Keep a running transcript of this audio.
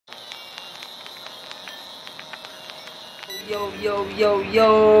Yo.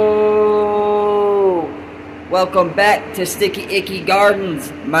 Welcome back to Sticky Icky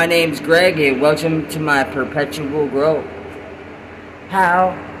Gardens. My name's Greg and welcome to my perpetual growth.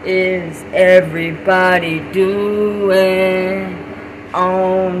 How is everybody doing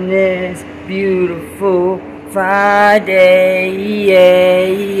on this beautiful Friday?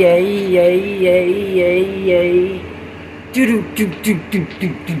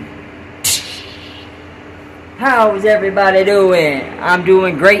 Do. How is everybody doing? I'm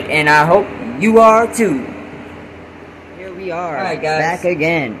doing great, and I hope you are too. Here we are, all right, guys. Back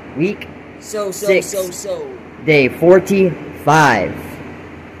again. Week 6, day 45.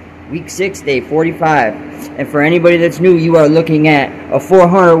 Week 6, day 45. And for anybody that's new, you are looking at a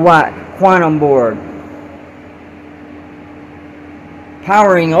 400-watt quantum board,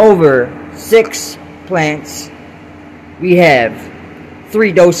 powering over 6 plants. We have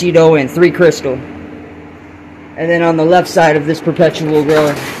 3 do-si-do and 3 crystal. And then on the left side of this perpetual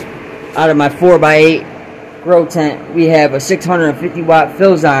grower, out of my 4x8 grow tent, we have a 650-watt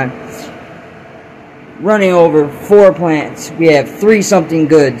Filzon running over 4 plants. We have 3 something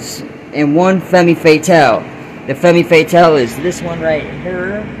goods and 1 Femme Fatale. The Femme Fatale is this one right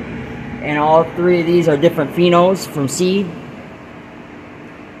here, and all 3 of these are different phenos from seed.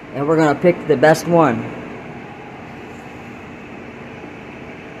 And we're gonna pick the best one.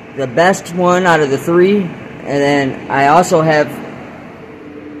 The best one out of the 3. And then I also have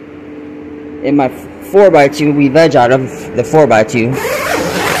in my 4x2, we veg out of the 4x2.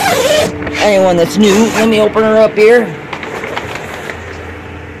 Anyone that's new, let me open her up here.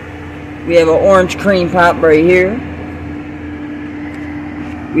 We have an orange cream pop right here.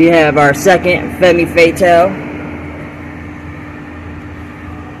 We have our second Femme Fatale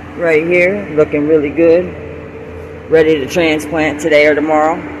right here, looking really good. Ready to transplant today or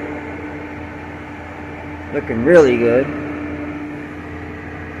tomorrow. Looking really good.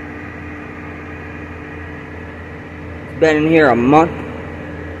 It's been in here a month.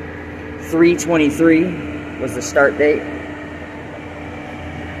 3/23 was the start date.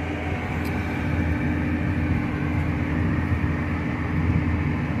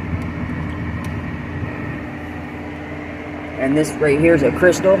 And this right here is a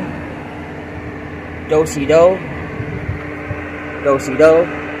crystal. Do-si-do. Do-si-do.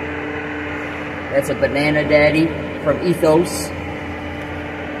 That's a Banana Daddy from Ethos.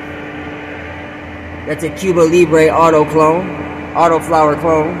 That's a Cuba Libre auto flower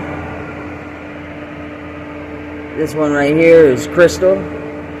clone. This one right here is Crystal.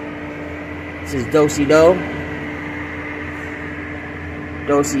 This is Do-si-do.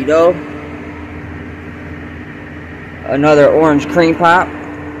 Do-si-do. Another orange cream pop.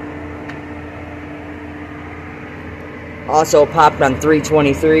 Also popped on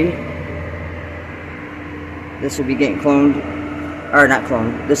 3/23. This will be getting cloned, or not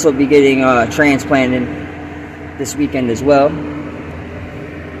cloned, this will be getting transplanted this weekend as well.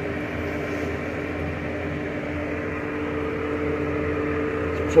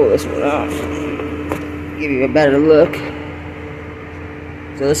 Let's pull this one out, give you a better look.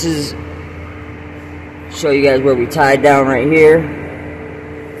 So this is, show you guys where we tied down right here.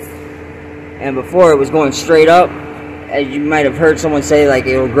 And before it was going straight up. As you might have heard someone say, like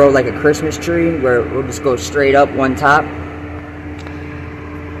it will grow like a Christmas tree, where it will just go straight up one top.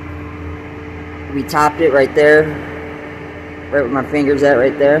 We topped it right there, right where my finger's at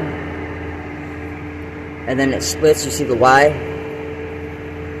right there. And then it splits, you see the Y?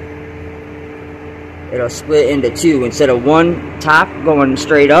 It'll split into 2. Instead of one top going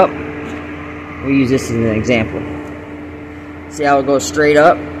straight up, we'll use this as an example. See how it goes straight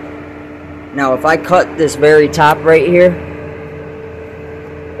up? Now if I cut this very top right here,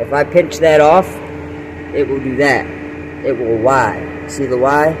 if I pinch that off, it will do that. It will Y. See the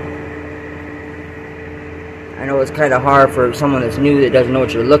Y? I know it's kind of hard for someone that's new that doesn't know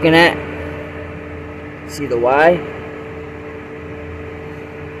what you're looking at. See the Y?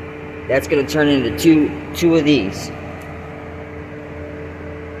 That's going to turn into two of these.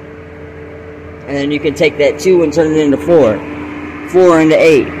 And then you can take that 2 and turn it into 4. 4 into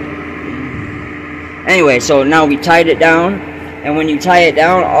 8. Anyway, so now we tied it down, and when you tie it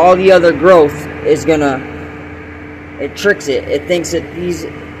down, all the other growth is gonna, it tricks it. It thinks that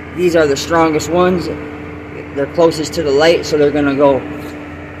these are the strongest ones. They're closest to the light, so they're gonna grow.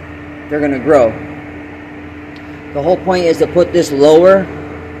 The whole point is to put this lower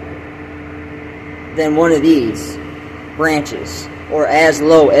than one of these branches, or as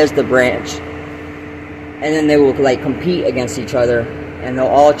low as the branch. And then they will like compete against each other, and they'll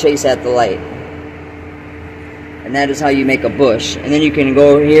all chase at the light. And that is how you make a bush. And then you can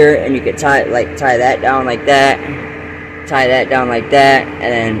go here and you can tie that down like that. tie that down like that, and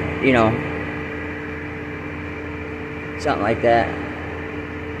then, you know, something like that,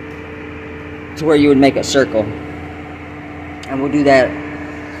 to where you would make a circle. And we'll do that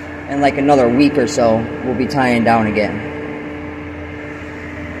in like another week or so. We'll be tying down again.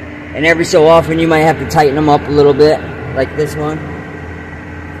 And every so often you might have to tighten them up a little bit, like this one.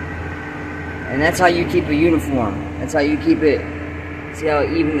 And that's how you keep a uniform. That's how you keep it. See how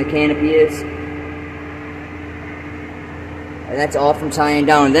even the canopy is? And that's all from tying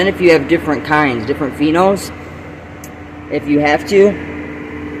down. And then if you have different kinds, different phenos, if you have to,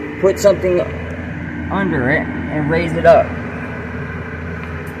 put something under it and raise it up.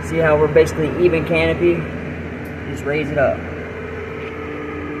 See how we're basically even canopy? Just raise it up.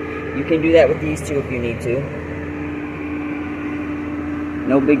 You can do that with these two if you need to.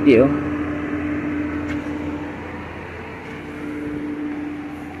 No big deal.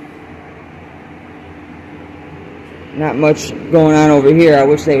 Not much going on over here. I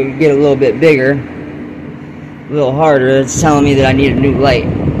wish they would get a little bit bigger, a little harder. It's telling me that I need a new light.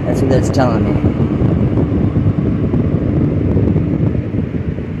 That's what that's telling me.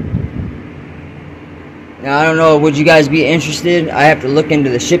 Now I don't know, would you guys be interested? I have to look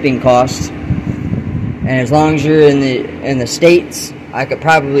into the shipping costs. And as long as you're in the States, I could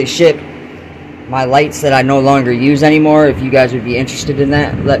probably ship my lights that I no longer use anymore. If you guys would be interested in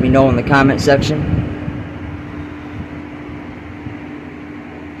that, let me know in the comment section.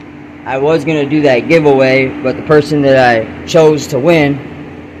 I was going to do that giveaway, but the person that I chose to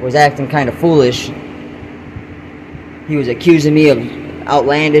win was acting kind of foolish. He was accusing me of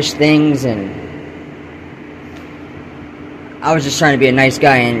outlandish things, and I was just trying to be a nice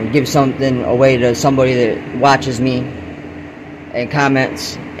guy and give something away to somebody that watches me and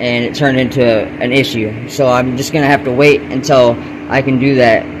comments, and it turned into an issue. So I'm just going to have to wait until I can do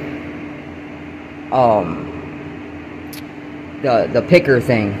that. The picker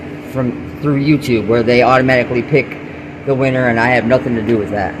thing through YouTube, where they automatically pick the winner and I have nothing to do with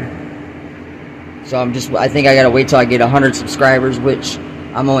that. So I think I gotta wait till I get 100 subscribers, which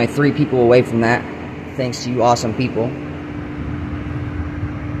I'm only 3 people away from that, thanks to you awesome people.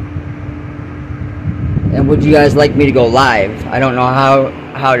 And would you guys like me to go live? I don't know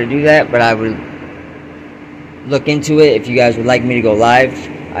how to do that, but I would look into it. If you guys would like me to go live,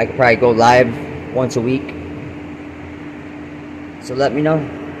 I could probably go live once a week. So let me know.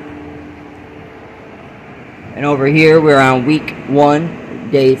 And over here, we're on week 1,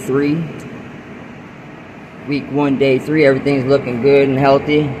 day 3. Week 1, day 3. Everything's looking good and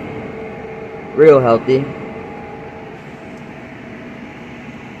healthy. Real healthy.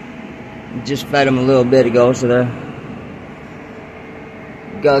 Just fed them a little bit ago, so they're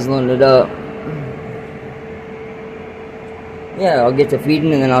guzzling it up. Yeah, I'll get to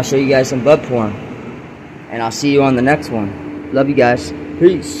feeding and then I'll show you guys some bud porn. And I'll see you on the next one. Love you guys.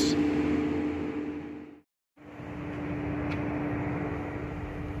 Peace.